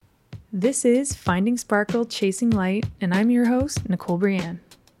This is Finding Sparkle, Chasing Light, and I'm your host, Nicole Brienne.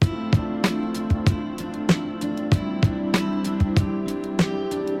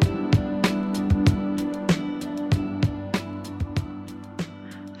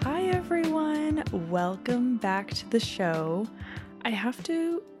 Hi everyone, welcome back to the show. I have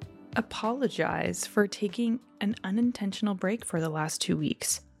to apologize for taking an unintentional break for the last 2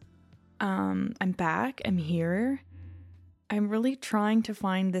 weeks. I'm back, I'm here. I'm really trying to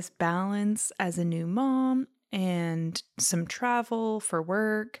find this balance as a new mom and some travel for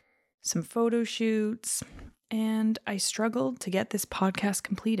work, some photo shoots, and I struggled to get this podcast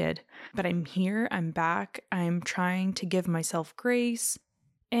completed. But I'm here, I'm back, I'm trying to give myself grace,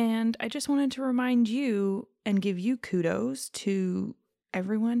 and I just wanted to remind you and give you kudos to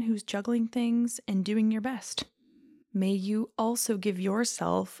everyone who's juggling things and doing your best. May you also give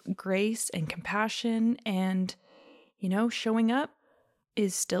yourself grace and compassion and showing up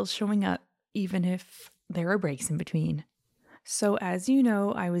is still showing up, even if there are breaks in between. So as you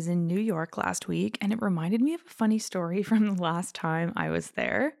know, I was in New York last week, and it reminded me of a funny story from the last time I was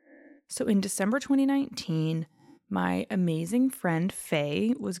there. So in December 2019, my amazing friend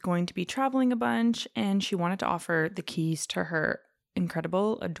Faye was going to be traveling a bunch, and she wanted to offer the keys to her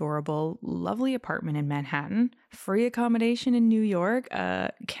incredible, adorable, lovely apartment in Manhattan. Free accommodation in New York.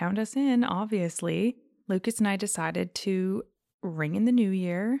 Count us in, obviously. Lucas and I decided to ring in the new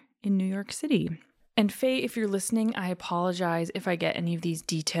year in New York City. And Faye, if you're listening, I apologize if I get any of these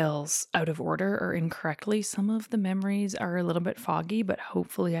details out of order or incorrectly. Some of the memories are a little bit foggy, but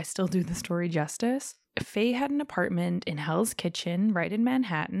hopefully I still do the story justice. Faye had an apartment in Hell's Kitchen right in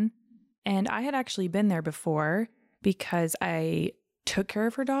Manhattan, and I had actually been there before because I took care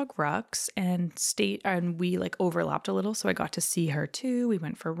of her dog Rux and we overlapped a little, so I got to see her too. We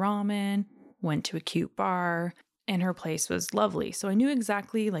went for ramen, went to a cute bar, and her place was lovely. So I knew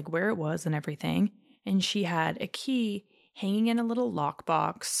exactly where it was and everything. And she had a key hanging in a little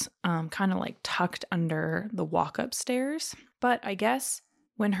lockbox, kind of tucked under the walk-up stairs. But I guess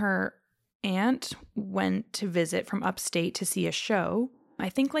when her aunt went to visit from upstate to see a show, I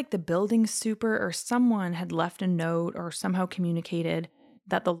think the building super or someone had left a note or somehow communicated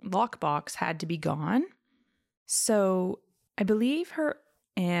that the lockbox had to be gone. So I believe her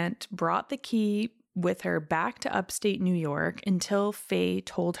aunt brought the key with her back to upstate New York until Faye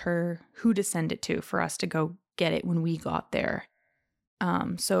told her who to send it to for us to go get it when we got there.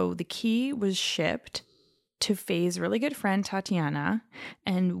 So the key was shipped to Faye's really good friend Tatiana,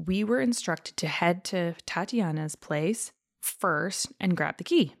 and we were instructed to head to Tatiana's place first and grab the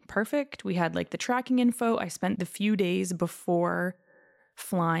key. Perfect. We had the tracking info. I spent the few days before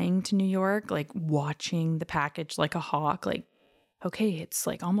flying to New York watching the package like a hawk, okay, it's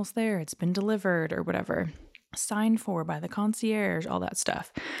almost there, it's been delivered or whatever, signed for by the concierge, all that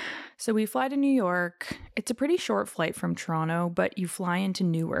stuff. So we fly to New York. It's a pretty short flight from Toronto, but you fly into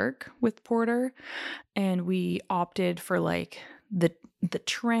Newark with Porter, and we opted for the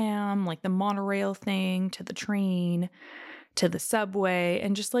tram, the monorail thing, to the train, to the subway,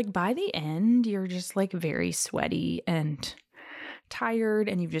 and just by the end, you're just very sweaty and tired,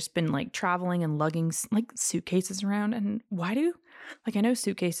 and you've just been traveling and lugging suitcases around. And why do I know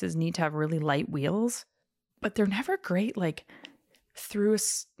suitcases need to have really light wheels, but they're never great through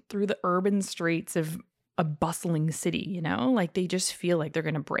the urban streets of a bustling city, they just feel they're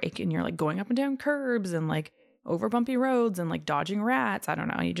gonna break, and you're going up and down curbs and over bumpy roads and dodging rats. I don't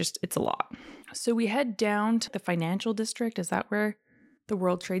know, it's a lot. So we head down to the financial district. Is that where the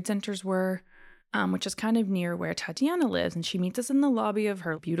World Trade Centers were? Which is kind of near where Tatiana lives, and she meets us in the lobby of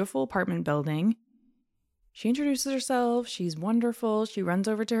her beautiful apartment building. She introduces herself. She's wonderful. She runs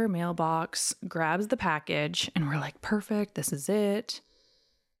over to her mailbox, grabs the package, and we're perfect, this is it.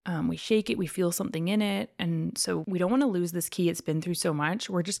 We shake it, we feel something in it, and so we don't want to lose this key. It's been through so much.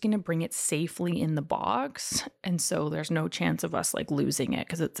 We're just going to bring it safely in the box, and so there's no chance of us losing it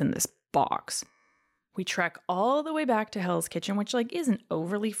because it's in this box. We trek all the way back to Hell's Kitchen, which isn't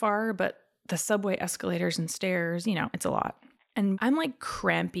overly far, but the subway escalators and stairs, it's a lot. And I'm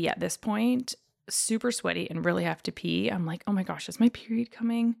crampy at this point, super sweaty, and really have to pee. I'm oh my gosh, is my period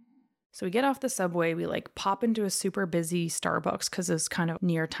coming? So we get off the subway, we pop into a super busy Starbucks because it's kind of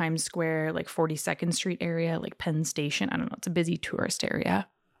near Times Square, 42nd Street area, Penn Station. I don't know, it's a busy tourist area.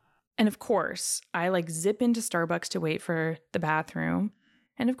 And of course, I zip into Starbucks to wait for the bathroom.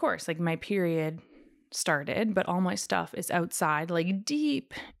 And of course, my period started, but all my stuff is outside,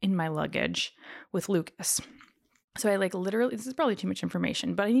 deep in my luggage with Lucas. So I literally, this is probably too much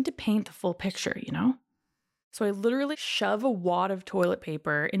information, but I need to paint the full picture, So I literally shove a wad of toilet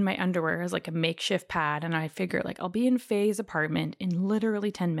paper in my underwear as like a makeshift pad. And I figure like I'll be in Faye's apartment in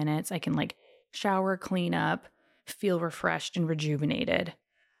literally 10 minutes. I can like shower, clean up, feel refreshed and rejuvenated.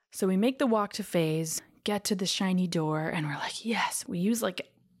 So we make the walk to Faye's, get to the shiny door, and we're like, yes. We use like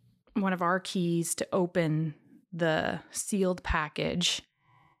one of our keys to open the sealed package.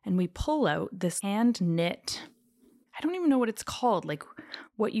 And we pull out this hand knit, I don't even know what it's called, like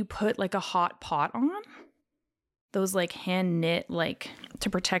what you put like a hot pot on. Those like hand knit, like to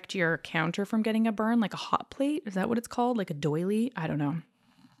protect your counter from getting a burn, like a hot plate. Is that what it's called? Like a doily? I don't know.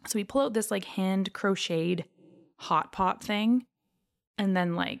 So we pull out this like hand crocheted hot pot thing. And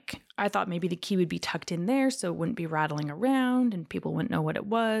then like, I thought maybe the key would be tucked in there so it wouldn't be rattling around and people wouldn't know what it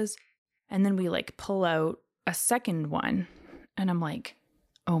was. And then we like pull out a second one and I'm like,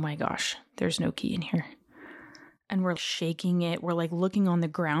 oh my gosh, there's no key in here. And we're shaking it. We're like looking on the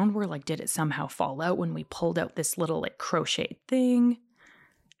ground. We're like, did it somehow fall out when we pulled out this little like crocheted thing?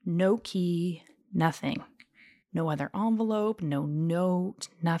 No key, nothing. No other envelope, no note,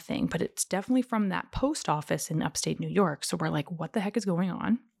 nothing. But it's definitely from that post office in upstate New York. So we're like, what the heck is going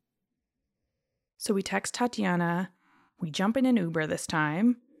on? So we text Tatiana. We jump in an Uber this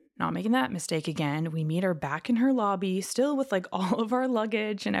time. Not making that mistake again. We meet her back in her lobby, still with like all of our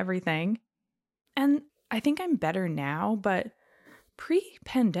luggage and everything. And I think I'm better now, but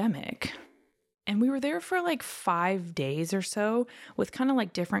pre-pandemic, and we were there for like 5 days or so with kind of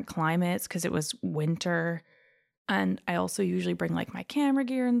like different climates because it was winter. And I also usually bring like my camera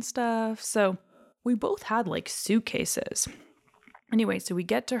gear and stuff. So we both had like suitcases. Anyway, so we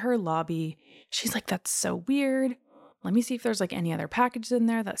get to her lobby. She's like, that's so weird. Let me see if there's like any other packages in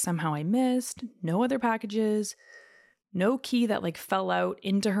there that somehow I missed. No other packages. No key that like fell out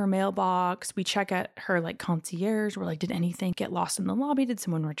into her mailbox. We check at her like concierge. We're like, did anything get lost in the lobby? Did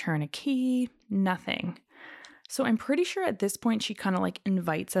someone return a key? Nothing. So I'm pretty sure at this point she kind of like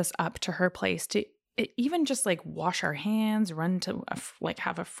invites us up to her place to even just like wash our hands, run to like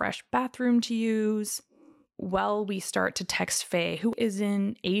have a fresh bathroom to use. Well, we start to text Faye, who is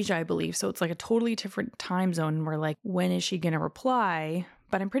in Asia, I believe. So it's like a totally different time zone. And we're like, when is she going to reply?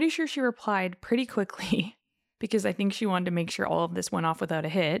 But I'm pretty sure she replied pretty quickly. Because I think she wanted to make sure all of this went off without a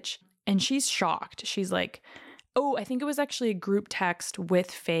hitch. And she's shocked. She's like, oh, I think it was actually a group text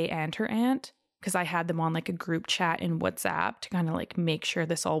with Faye and her aunt, because I had them on like a group chat in WhatsApp to kind of like make sure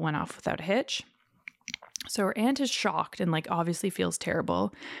this all went off without a hitch. So her aunt is shocked and like obviously feels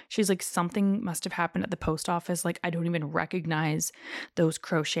terrible. She's like, something must have happened at the post office. Like, I don't even recognize those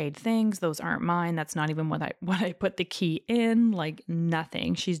crocheted things. Those aren't mine. That's not even what I put the key in. Like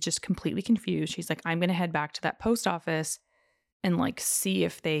nothing. She's just completely confused. She's like, I'm going to head back to that post office and like see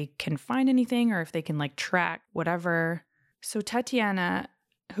if they can find anything or if they can like track whatever. So Tatiana,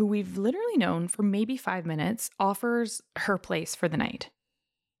 who we've literally known for maybe 5 minutes, offers her place for the night.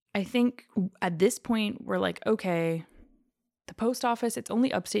 I think at this point, we're like, okay, the post office, it's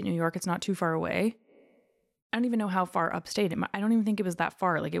only upstate New York. It's not too far away. I don't even know how far upstate. I don't even think it was that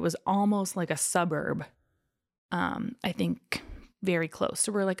far. Like it was almost like a suburb. I think very close.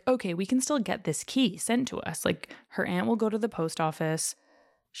 So we're like, okay, we can still get this key sent to us. Like her aunt will go to the post office.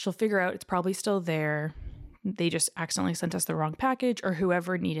 She'll figure out it's probably still there. They just accidentally sent us the wrong package, or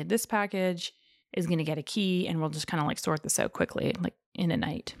whoever needed this package is going to get a key, and we'll just kind of like sort this out quickly, like in a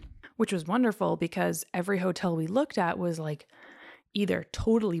night, which was wonderful because every hotel we looked at was like either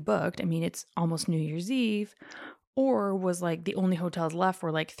totally booked. I mean, it's almost New Year's Eve, or was like the only hotels left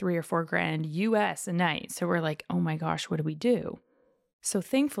were like $3 or $4 grand US a night. So we're like, oh my gosh, what do we do? So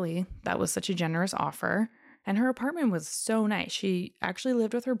thankfully, that was such a generous offer. And her apartment was so nice. She actually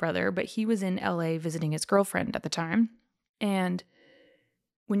lived with her brother, but he was in LA visiting his girlfriend at the time. And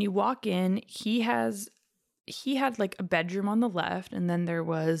when you walk in, he had like a bedroom on the left, and then there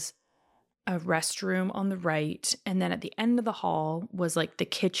was a restroom on the right. And then at the end of the hall was like the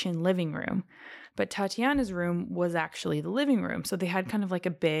kitchen living room. But Tatiana's room was actually the living room. So they had kind of like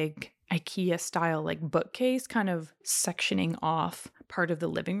a big IKEA style like bookcase kind of sectioning off part of the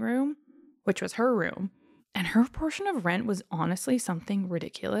living room, which was her room. And her portion of rent was honestly something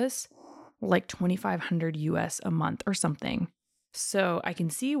ridiculous, like $2,500 US a month or something. So I can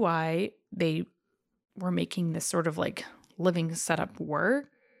see why they were making this sort of like living setup work.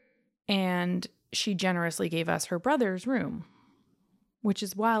 And she generously gave us her brother's room, which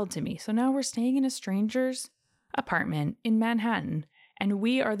is wild to me. So now we're staying in a stranger's apartment in Manhattan, and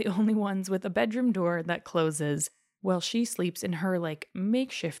we are the only ones with a bedroom door that closes while she sleeps in her like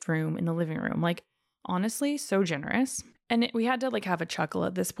makeshift room in the living room. Like, honestly, so generous. And we had to like have a chuckle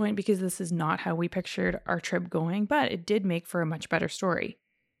at this point because this is not how we pictured our trip going, but it did make for a much better story.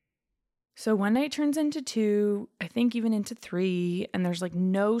 So one night turns into two, I think even into three, and there's like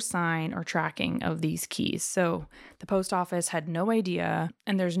no sign or tracking of these keys. So the post office had no idea,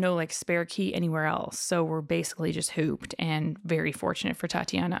 and there's no like spare key anywhere else. So we're basically just hooped, and very fortunate for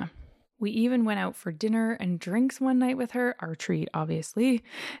Tatiana. We even went out for dinner and drinks one night with her, our treat, obviously,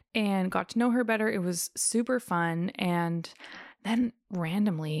 and got to know her better. It was super fun. And then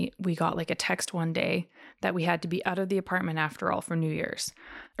randomly, we got like a text one day that we had to be out of the apartment after all for New Year's.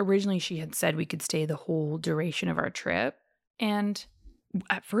 Originally, she had said we could stay the whole duration of our trip. And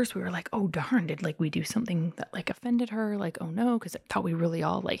at first we were like, oh darn, did like we do something that like offended her? Like, oh no, because I thought we really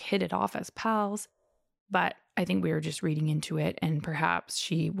all like hit it off as pals. But I think we were just reading into it, and perhaps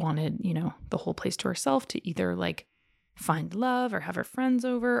she wanted, the whole place to herself to either like find love or have her friends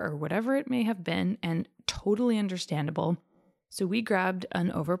over or whatever it may have been, and totally understandable. So we grabbed an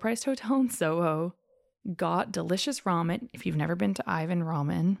overpriced hotel in Soho, got delicious ramen. If you've never been to Ivan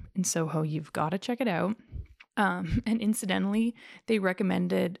Ramen in Soho, you've got to check it out. And incidentally, they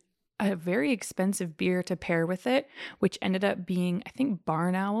recommended a very expensive beer to pair with it, which ended up being, I think,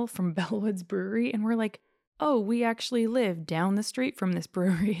 Barn Owl from Bellwoods Brewery. And we're like, oh, we actually live down the street from this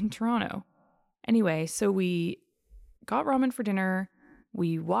brewery in Toronto. Anyway, so we got ramen for dinner.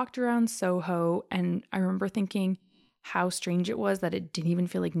 We walked around Soho, and I remember thinking how strange it was that it didn't even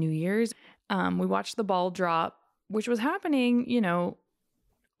feel like New Year's. We watched the ball drop, which was happening,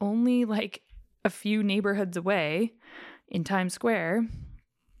 only like a few neighborhoods away in Times Square.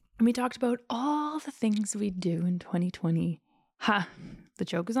 And we talked about all the things we do in 2020. The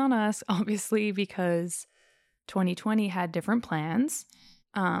joke is on us, obviously, because 2020 had different plans.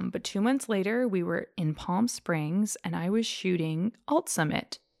 But 2 months later, we were in Palm Springs, and I was shooting Alt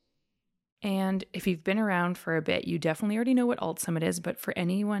Summit. And if you've been around for a bit, you definitely already know what Alt Summit is. But for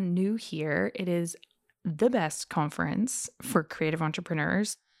anyone new here, it is the best conference for creative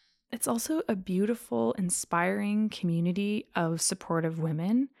entrepreneurs. It's also a beautiful, inspiring community of supportive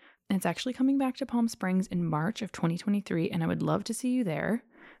women. And it's actually coming back to Palm Springs in March of 2023, and I would love to see you there.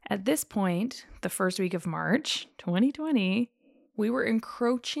 At this point, the first week of March 2020, we were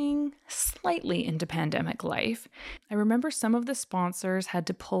encroaching slightly into pandemic life. I remember some of the sponsors had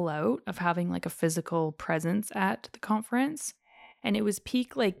to pull out of having like a physical presence at the conference, and it was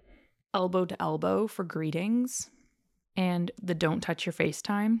peak like elbow to elbow for greetings and the don't touch your face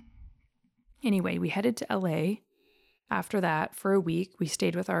time. Anyway, we headed to LA. After that, for a week, we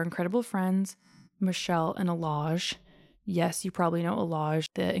stayed with our incredible friends, Michelle and Alaj. Yes, you probably know Alaj,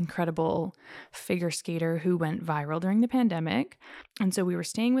 the incredible figure skater who went viral during the pandemic. And so we were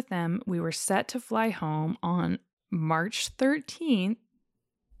staying with them. We were set to fly home on March 13th,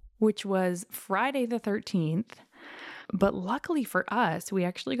 which was Friday the 13th. But luckily for us, we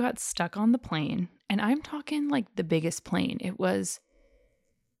actually got stuck on the plane. And I'm talking like the biggest plane. It was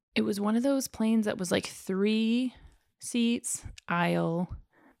one of those planes that was like 3 seats, aisle,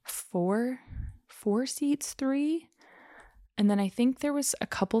 four seats, 3. And then I think there was a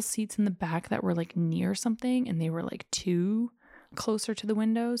couple seats in the back that were like near something, and they were like 2 closer to the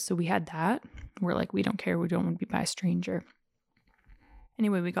windows. So we had that. We're like, we don't care. We don't want to be by a stranger.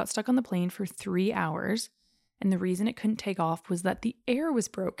 Anyway, we got stuck on the plane for 3 hours. And the reason it couldn't take off was that the air was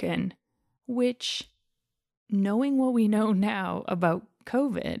broken, which, knowing what we know now about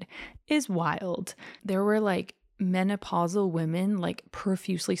COVID, is wild. There were like menopausal women like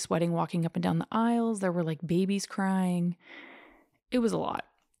profusely sweating walking up and down the aisles. There were like babies crying. It was a lot.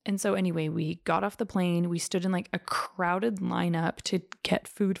 And so anyway, we got off the plane. We stood in like a crowded lineup to get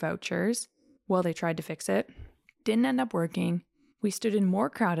food vouchers while they tried to fix it. Didn't end up working. We stood in more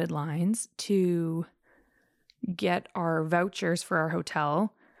crowded lines to get our vouchers for our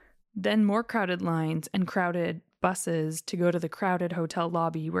hotel. Then more crowded lines and crowded buses to go to the crowded hotel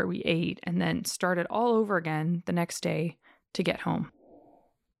lobby where we ate, and then started all over again the next day to get home,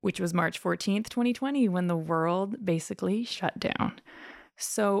 which was March 14th, 2020, when the world basically shut down.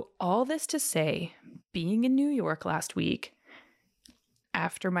 So all this to say, being in New York last week,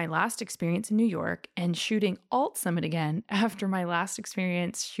 after my last experience in New York, and shooting Alt Summit again after my last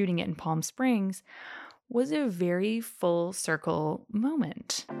experience shooting it in Palm Springs, was a very full circle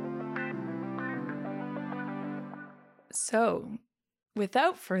moment. So,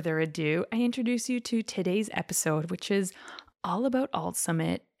 without further ado, I introduce you to today's episode, which is all about Alt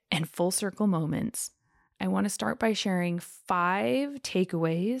Summit and full circle moments. I want to start by sharing 5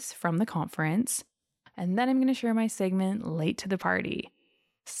 takeaways from the conference, and then I'm going to share my segment Late to the Party.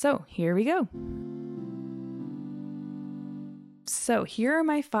 So, here we go. So, here are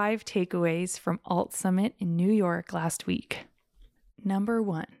my 5 takeaways from Alt Summit in New York last week. Number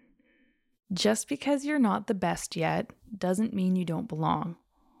 1. Just because you're not the best yet doesn't mean you don't belong.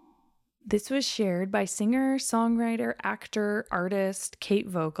 This was shared by singer, songwriter, actor, artist Kate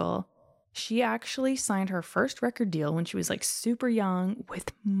Vogel. She actually signed her first record deal when she was like super young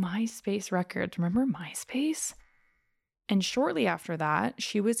with MySpace Records. Remember MySpace? And shortly after that,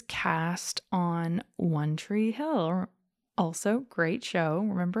 she was cast on One Tree Hill. Also, great show,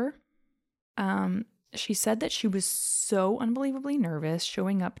 remember? She said that she was so unbelievably nervous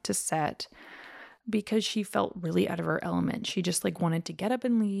showing up to set because she felt really out of her element. She just like wanted to get up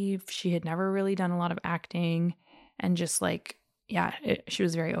and leave. She had never really done a lot of acting and just like, she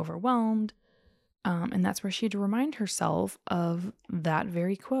was very overwhelmed. And that's where she had to remind herself of that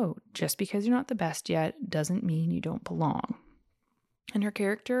very quote. Just because you're not the best yet doesn't mean you don't belong. And her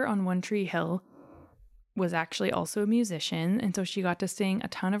character on One Tree Hill was actually also a musician, and so she got to sing a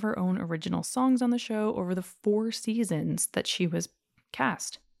ton of her own original songs on the show over the 4 seasons that she was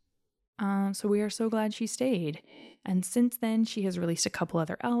cast. So we are so glad she stayed. And since then, she has released a couple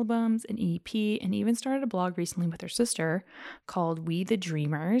other albums, an EP, and even started a blog recently with her sister called We the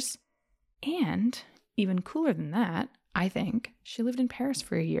Dreamers. And even cooler than that, I think, she lived in Paris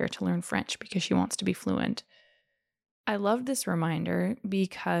for a year to learn French because she wants to be fluent. I love this reminder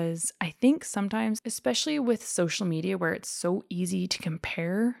because I think sometimes, especially with social media where it's so easy to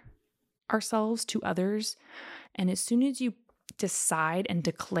compare ourselves to others, and as soon as you decide and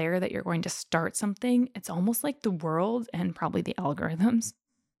declare that you're going to start something, it's almost like the world and probably the algorithms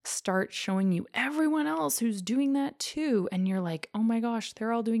start showing you everyone else who's doing that too. And you're like, oh my gosh,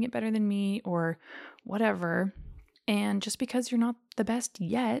 they're all doing it better than me or whatever. And just because you're not the best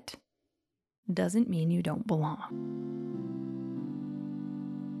yet doesn't mean you don't belong.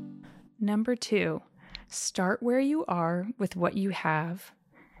 Number 2, start where you are with what you have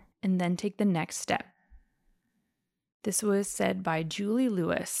and then take the next step. This was said by Julie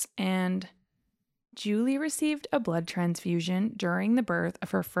Lewis, and Julie received a blood transfusion during the birth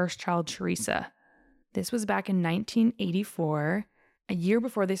of her first child, Teresa. This was back in 1984, a year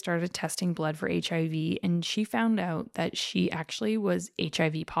before they started testing blood for HIV, and she found out that she actually was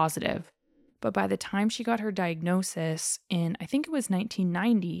HIV positive. But by the time she got her diagnosis in, I think it was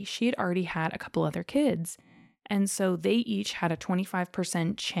 1990, she had already had a couple other kids. And so they each had a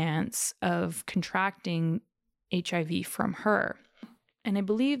 25% chance of contracting HIV from her. And I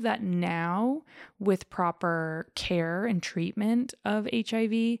believe that now, with proper care and treatment of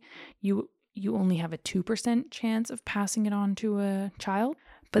HIV, you only have a 2% chance of passing it on to a child.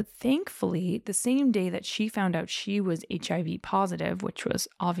 But thankfully, the same day that she found out she was HIV positive, which was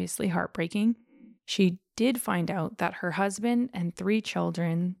obviously heartbreaking, she did find out that her husband and 3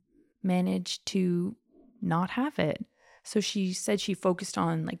 children managed to not have it. So she said she focused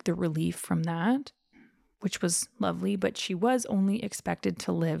on like the relief from that, which was lovely, but she was only expected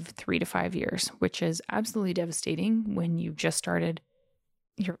to live 3 to 5 years, which is absolutely devastating when you just started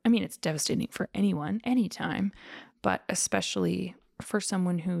it's devastating for anyone, anytime, but especially for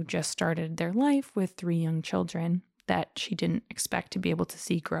someone who just started their life with 3 young children that she didn't expect to be able to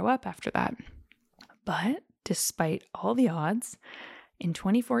see grow up after that. But despite all the odds, in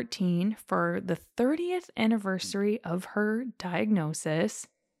 2014, for the 30th anniversary of her diagnosis,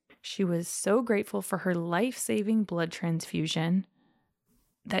 she was so grateful for her life-saving blood transfusion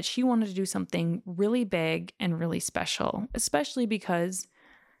that she wanted to do something really big and really special, especially because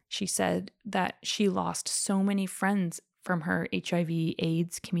she said that she lost so many friends from her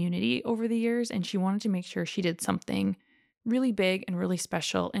HIV/AIDS community over the years, and she wanted to make sure she did something really big and really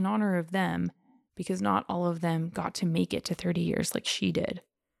special in honor of them, because not all of them got to make it to 30 years like she did.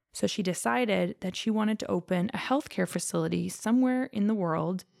 So she decided that she wanted to open a healthcare facility somewhere in the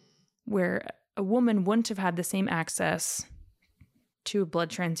world where a woman wouldn't have had the same access to a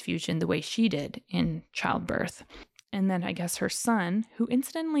blood transfusion the way she did in childbirth. And then I guess her son, who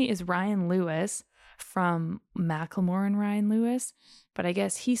incidentally is Ryan Lewis from Macklemore and Ryan Lewis, but I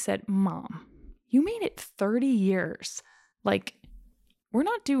guess he said, "Mom, you made it 30 years. Like, we're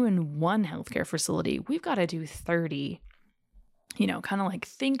not doing one healthcare facility. We've got to do 30. Kind of like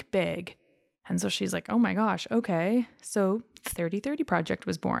think big." And so she's like, oh my gosh, okay. So 30/30 Project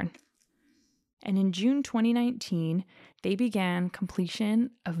was born. And in June 2019, they began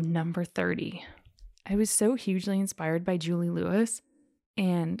completion of number 30. I was so hugely inspired by Julie Lewis,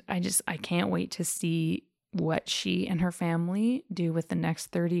 and I can't wait to see what she and her family do with the next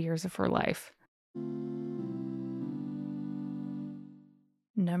 30 years of her life.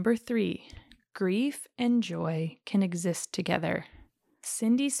 Number 3, grief and joy can exist together.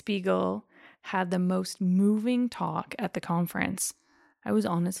 Cindy Spiegel had the most moving talk at the conference. I was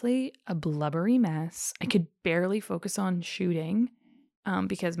honestly a blubbery mess. I could barely focus on shooting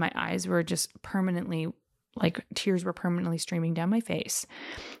because my eyes were just permanently like tears were permanently streaming down my face,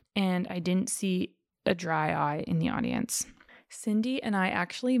 and I didn't see a dry eye in the audience. Cindy and I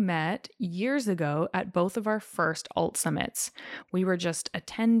actually met years ago at both of our first alt summits. We were just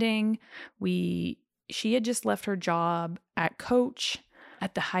attending. She had just left her job at Coach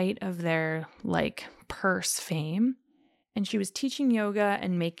at the height of their like purse fame, and she was teaching yoga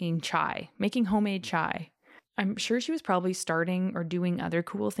and making homemade chai. I'm sure she was probably starting or doing other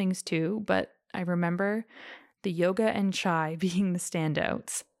cool things too, but I remember the yoga and chai being the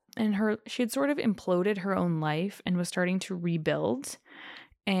standouts. And she had sort of imploded her own life and was starting to rebuild.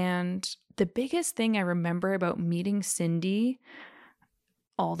 And the biggest thing I remember about meeting Cindy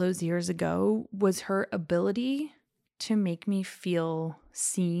all those years ago was her ability to make me feel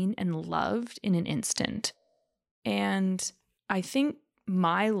seen and loved in an instant. And I think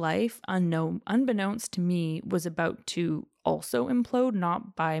my life, unbeknownst to me, was about to also implode,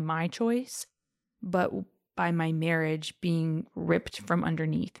 not by my choice, but by my marriage being ripped from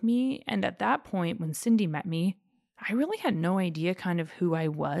underneath me. And at that point, when Cindy met me, I really had no idea kind of who I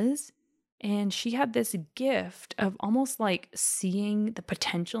was. And she had this gift of almost like seeing the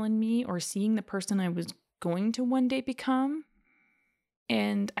potential in me or seeing the person I was going to one day become.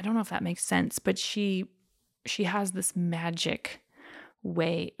 And I don't know if that makes sense, but she has this magic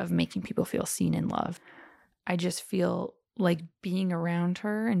way of making people feel seen and loved. I just feel like being around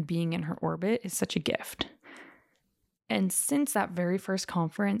her and being in her orbit is such a gift. And since that very first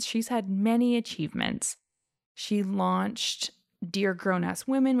conference, she's had many achievements. She launched Dear Grown Ass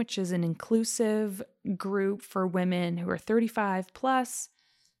Women, which is an inclusive group for women who are 35 plus,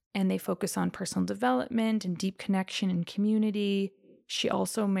 and they focus on personal development and deep connection and community. She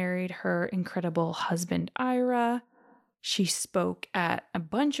also married her incredible husband, Ira. She spoke at a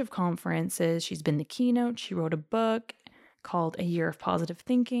bunch of conferences. She's been the keynote. She wrote a book called A Year of Positive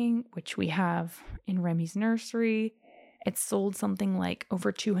Thinking, which we have in Remy's nursery. It's sold something like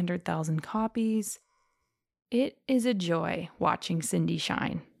over 200,000 copies. It is a joy watching Cindy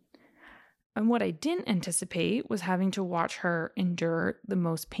shine. And what I didn't anticipate was having to watch her endure the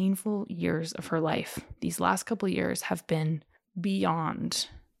most painful years of her life. These last couple of years have been beyond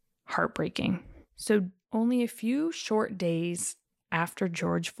heartbreaking. So only a few short days after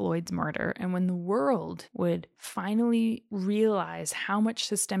George Floyd's murder, and when the world would finally realize how much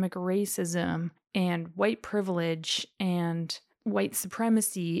systemic racism and white privilege and white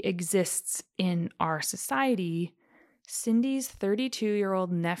supremacy exists in our society, Cindy's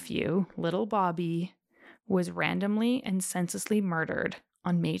 32-year-old nephew, little Bobby, was randomly and senselessly murdered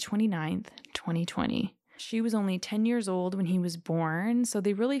on May 29th, 2020. She was only 10 years old when he was born, so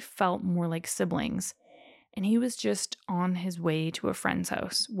they really felt more like siblings. And he was just on his way to a friend's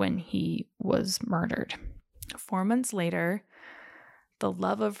house when he was murdered. 4 months later, the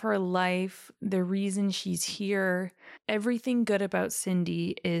love of her life, the reason she's here, everything good about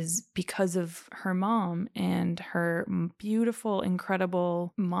Cindy is because of her mom, and her beautiful,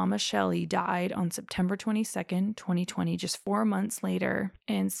 incredible Mama Shelley died on September 22nd, 2020, just 4 months later.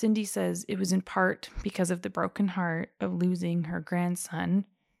 And Cindy says it was in part because of the broken heart of losing her grandson,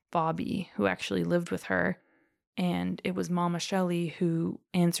 Bobby, who actually lived with her. And it was Mama Shelley who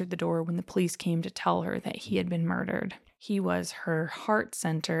answered the door when the police came to tell her that he had been murdered. He was her heart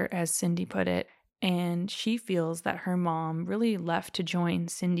center, as Cindy put it, and she feels that her mom really left to join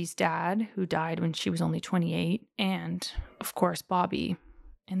Cindy's dad, who died when she was only 28, and, of course, Bobby.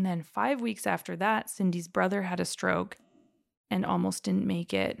 And then 5 weeks after that, Cindy's brother had a stroke and almost didn't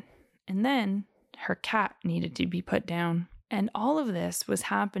make it. And then her cat needed to be put down. And all of this was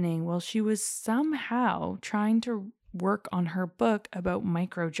happening while she was somehow trying to work on her book about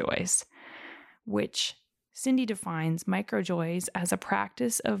microjoys, which Cindy defines microjoys as a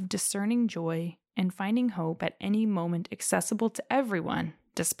practice of discerning joy and finding hope at any moment, accessible to everyone,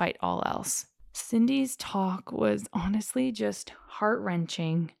 despite all else. Cindy's talk was honestly just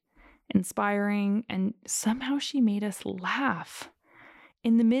heart-wrenching, inspiring, and somehow she made us laugh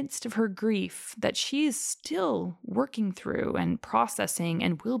in the midst of her grief that she is still working through and processing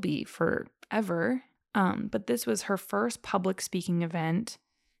and will be forever. But this was her first public speaking event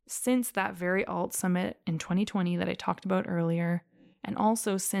since that very alt summit in 2020 that I talked about earlier, and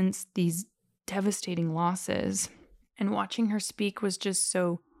also since these devastating losses. And watching her speak was just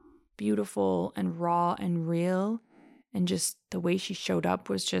so beautiful and raw and real, and just the way she showed up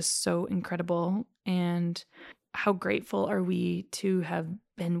was just so incredible. And how grateful are we to have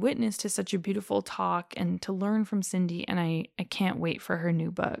been witness to such a beautiful talk and to learn from Cindy, and I can't wait for her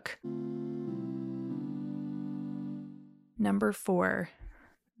new book. Number 4,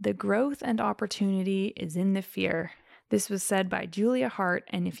 the growth and opportunity is in the fear. This was said by Julia Hart,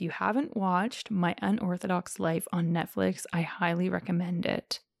 and if you haven't watched My Unorthodox Life on Netflix, I highly recommend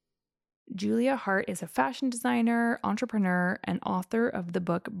it. Julia Hart is a fashion designer, entrepreneur, and author of the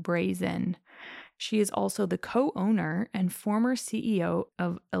book Brazen. She is also the co-owner and former CEO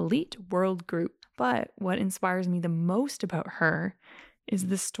of Elite World Group. But what inspires me the most about her is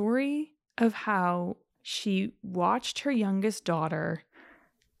the story of how she watched her youngest daughter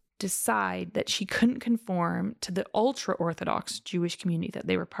decide that she couldn't conform to the ultra-Orthodox Jewish community that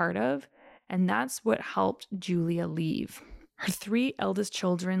they were part of, and that's what helped Julia leave. Her 3 eldest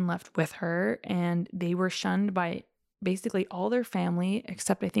children left with her, and they were shunned by basically all their family,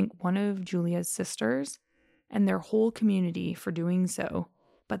 except I think one of Julia's sisters, and their whole community for doing so.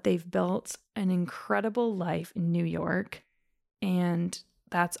 But they've built an incredible life in New York, and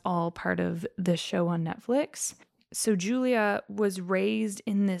that's all part of the show on Netflix. So Julia was raised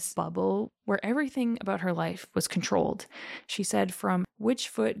in this bubble where everything about her life was controlled. She said from which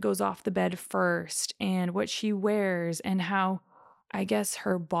foot goes off the bed first and what she wears and how, I guess,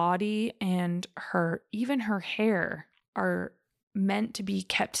 her body and even her hair are meant to be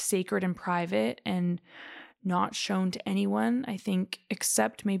kept sacred and private and not shown to anyone, I think,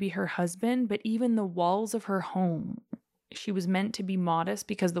 except maybe her husband, but even the walls of her home. She was meant to be modest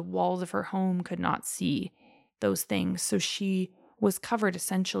because the walls of her home could not see those things. So she was covered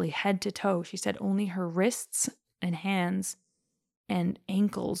essentially head to toe. She said only her wrists and hands and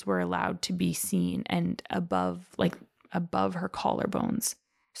ankles were allowed to be seen and above her collarbones.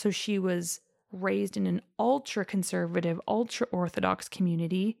 So she was raised in an ultra conservative, ultra orthodox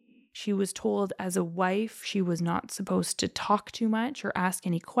community. She was told as a wife she was not supposed to talk too much or ask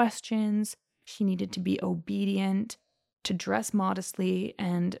any questions. She needed to be obedient, to dress modestly,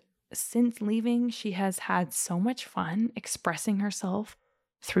 and since leaving, she has had so much fun expressing herself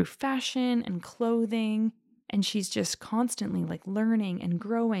through fashion and clothing, and she's just constantly learning and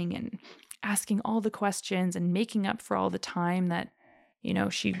growing and asking all the questions and making up for all the time that,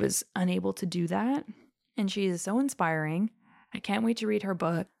 she was unable to do that. And she is so inspiring. I can't wait to read her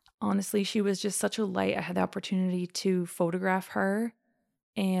book. Honestly, she was just such a light. I had the opportunity to photograph her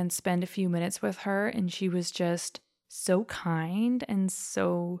and spend a few minutes with her, and she was just so kind and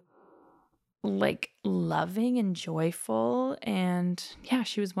so loving and joyful, and yeah,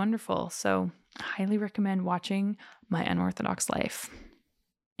 she was wonderful. So I highly recommend watching My Unorthodox Life.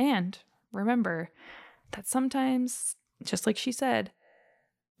 And remember that sometimes, just like she said,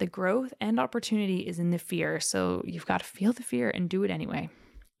 the growth and opportunity is in the fear. So you've got to feel the fear and do it anyway,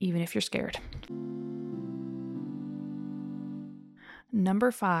 even if you're scared. Number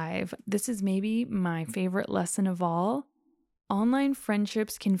 5, this is maybe my favorite lesson of all. Online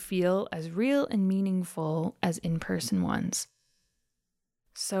friendships can feel as real and meaningful as in-person ones.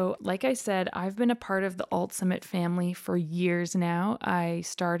 So, like I said, I've been a part of the Alt Summit family for years now. I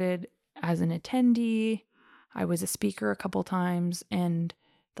started as an attendee, I was a speaker a couple times, and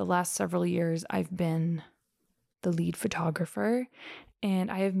the last several years I've been the lead photographer. And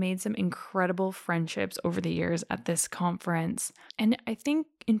I have made some incredible friendships over the years at this conference. And I think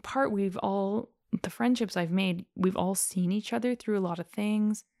in part the friendships I've made, we've all seen each other through a lot of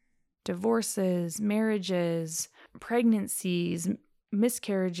things: divorces, marriages, pregnancies,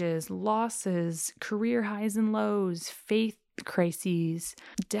 miscarriages, losses, career highs and lows, faith crises,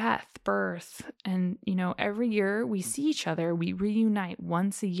 death, birth. And, every year we see each other, we reunite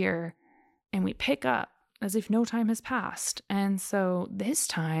once a year, and we pick up as if no time has passed. And so this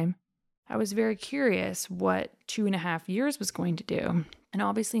time I was very curious what 2.5 years was going to do. And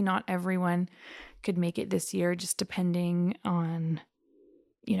obviously not everyone could make it this year, just depending on,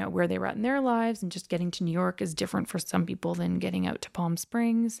 where they were at in their lives. And just getting to New York is different for some people than getting out to Palm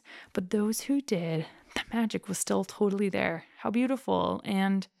Springs. But those who did, the magic was still totally there. How beautiful.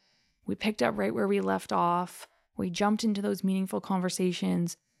 And we picked up right where we left off. We jumped into those meaningful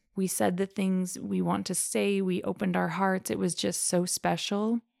conversations. We said the things we want to say. We opened our hearts. It was just so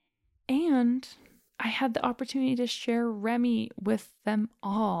special. And I had the opportunity to share Remy with them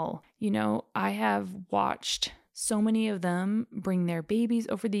all. I have watched so many of them bring their babies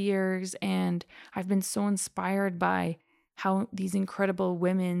over the years, and I've been so inspired by how these incredible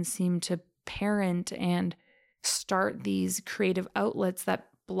women seem to parent and start these creative outlets that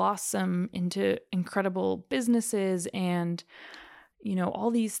blossom into incredible businesses and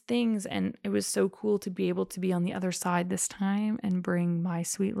all these things. And it was so cool to be able to be on the other side this time and bring my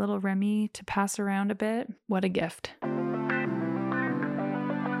sweet little Remy to pass around a bit. What a gift.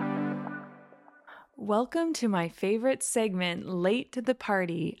 Welcome to my favorite segment, Late to the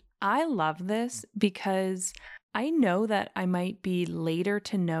Party. I love this because I know that I might be later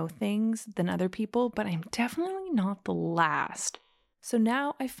to know things than other people, but I'm definitely not the last. So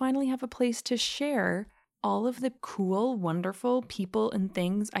now I finally have a place to share all of the cool, wonderful people and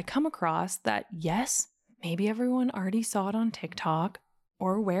things I come across that, yes, maybe everyone already saw it on TikTok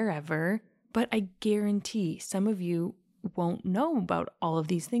or wherever, but I guarantee some of you won't know about all of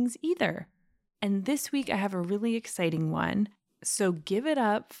these things either. And this week I have a really exciting one. So give it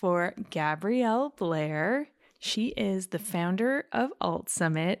up for Gabrielle Blair. She is the founder of Alt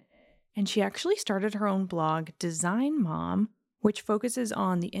Summit, and she actually started her own blog, Design Mom, which focuses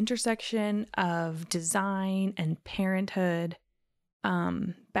on the intersection of design and parenthood.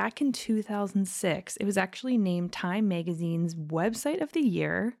 Back in 2006, it was actually named Time Magazine's Website of the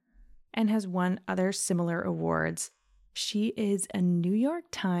Year and has won other similar awards. She is a New York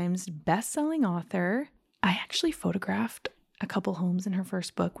Times best-selling author. I actually photographed a couple homes in her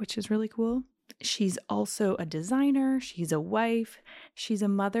first book, which is really cool. She's also a designer. She's a wife. She's a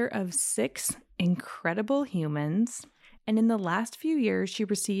mother of 6 incredible humans. And in the last few years, she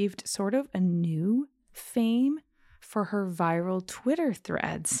received sort of a new fame for her viral Twitter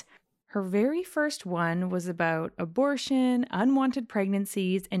threads. Her very first one was about abortion, unwanted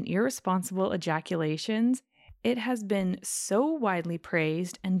pregnancies, and irresponsible ejaculations. It has been so widely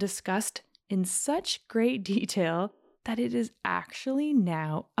praised and discussed in such great detail that it is actually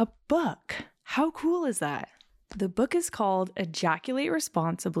now a book. How cool is that? The book is called Ejaculate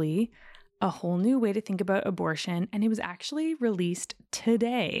Responsibly, A Whole New Way to Think About Abortion, and it was actually released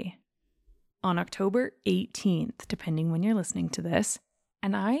today on October 18th, depending when you're listening to this.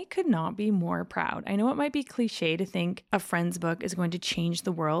 And I could not be more proud. I know it might be cliche to think a friend's book is going to change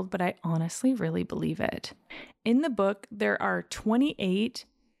the world, but I honestly really believe it. In the book, there are 28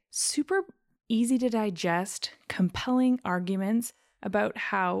 super easy to digest, compelling arguments about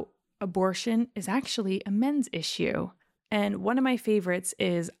how abortion is actually a men's issue. And one of my favorites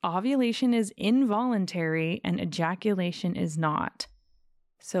is ovulation is involuntary and ejaculation is not.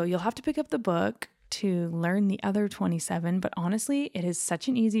 So you'll have to pick up the book to learn the other 27, but honestly, it is such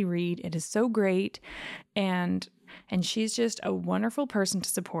an easy read. It is so great. And she's just a wonderful person to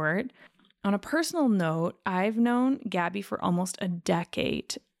support. On a personal note, I've known Gabby for almost a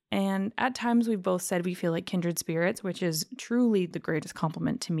decade. And at times we've both said we feel like kindred spirits, which is truly the greatest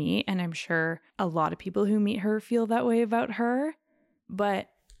compliment to me. And I'm sure a lot of people who meet her feel that way about her. But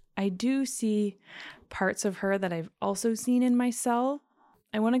I do see parts of her that I've also seen in myself.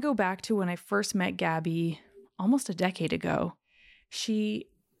 I want to go back to when I first met Gabby almost a decade ago. She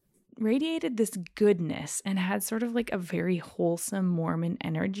radiated this goodness and had sort of like a very wholesome Mormon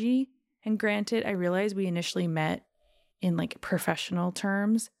energy. And granted, I realize we initially met in like professional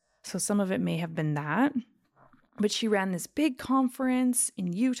terms, so some of it may have been that. But she ran this big conference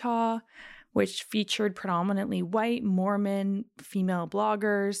in Utah, which featured predominantly white Mormon female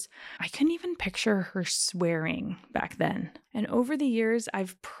bloggers. I couldn't even picture her swearing back then. And over the years,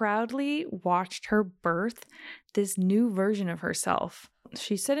 I've proudly watched her birth this new version of herself.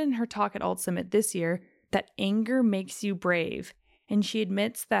 She said in her talk at Alt Summit this year that anger makes you brave. And she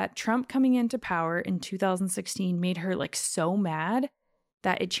admits that Trump coming into power in 2016 made her like so mad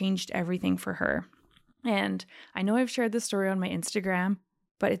that it changed everything for her. And I know I've shared this story on my Instagram,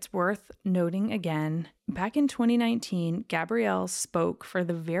 but it's worth noting again. Back in 2019, Gabrielle spoke for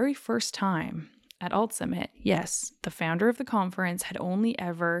the very first time at Alt Summit. Yes, the founder of the conference had only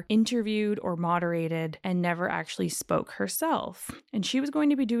ever interviewed or moderated and never actually spoke herself. And she was going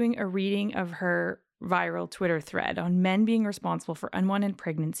to be doing a reading of her viral Twitter thread on men being responsible for unwanted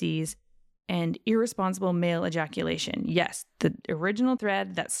pregnancies and irresponsible male ejaculation. Yes, the original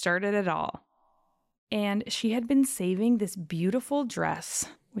thread that started it all. And she had been saving this beautiful dress,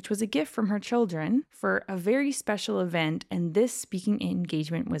 which was a gift from her children, for a very special event, and this speaking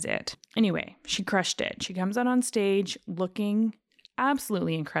engagement was it. Anyway, she crushed it. She comes out on stage looking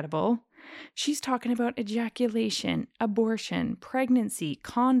absolutely incredible. She's talking about ejaculation, abortion, pregnancy,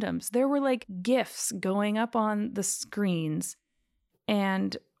 condoms. There were like gifs going up on the screens,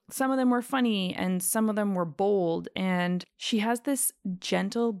 and some of them were funny and some of them were bold. And she has this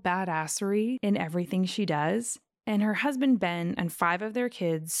gentle badassery in everything she does. And her husband, Ben, and 5 of their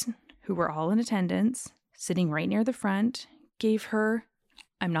kids, who were all in attendance, sitting right near the front, gave her,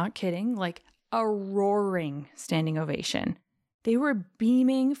 I'm not kidding, like a roaring standing ovation. They were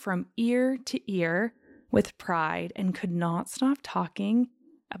beaming from ear to ear with pride and could not stop talking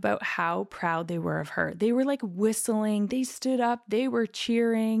about how proud they were of her. They were like whistling, they stood up, they were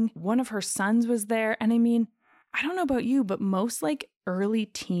cheering. One of her sons was there. And I mean, I don't know about you, but most like early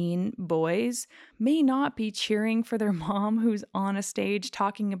teen boys may not be cheering for their mom who's on a stage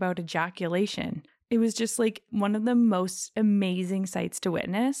talking about ejaculation. It was just like one of the most amazing sights to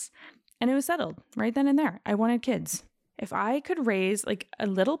witness. And it was settled right then and there. I wanted kids. If I could raise like a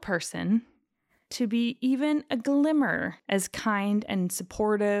little person to be even a glimmer as kind and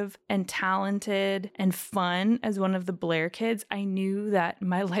supportive and talented and fun as one of the Blair kids, I knew that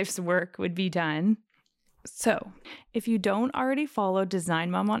my life's work would be done. So, if you don't already follow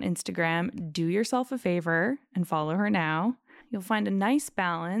Design Mom on Instagram, do yourself a favor and follow her now. You'll find a nice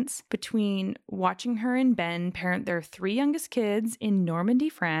balance between watching her and Ben parent their 3 youngest kids in Normandy,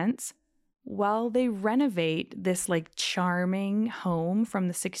 France, while they renovate this like charming home from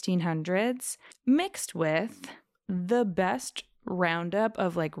the 1600s, mixed with the best roundup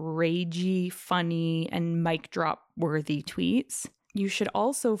of like ragey, funny, and mic drop worthy tweets. You should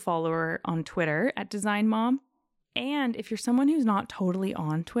also follow her on Twitter at Design Mom. And if you're someone who's not totally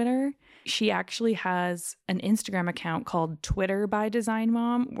on Twitter, she actually has an Instagram account called Twitter by Design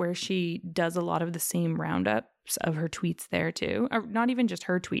Mom, where she does a lot of the same roundups of her tweets there too. Or not even just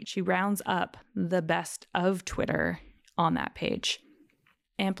her tweets. She rounds up the best of Twitter on that page,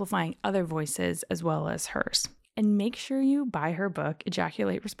 amplifying other voices as well as hers. And make sure you buy her book,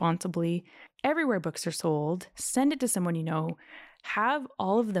 Ejaculate Responsibly, everywhere books are sold. Send it to someone you know. Have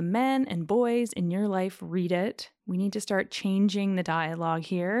all of the men and boys in your life read it. We need to start changing the dialogue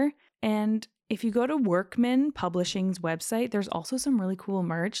here. And if you go to Workman Publishing's website, there's also some really cool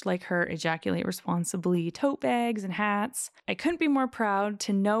merch like her Ejaculate Responsibly tote bags and hats. I couldn't be more proud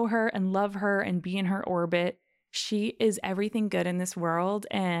to know her and love her and be in her orbit. She is everything good in this world,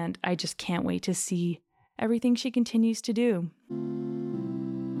 and I just can't wait to see everything she continues to do.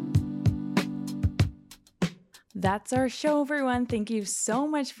 That's our show, everyone. Thank you so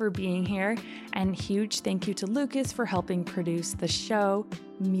much for being here. And huge thank you to Lucas for helping produce the show.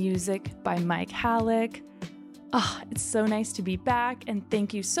 Music by Mike Halleck. It's so nice to be back. And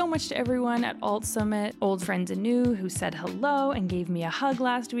thank you so much to everyone at Alt Summit, old friends and new, who said hello and gave me a hug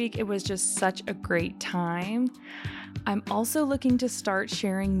last week. It was just such a great time. I'm also looking to start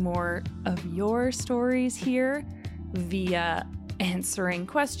sharing more of your stories here via answering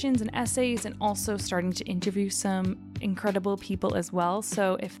questions and essays, and also starting to interview some incredible people as well.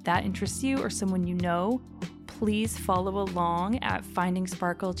 So if that interests you or someone you know, please follow along at Finding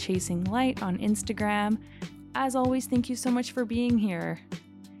Sparkle Chasing Light on Instagram. As always, thank you so much for being here.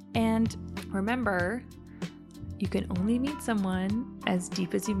 And remember, you can only meet someone as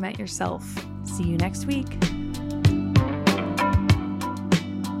deep as you've met yourself. See you next week.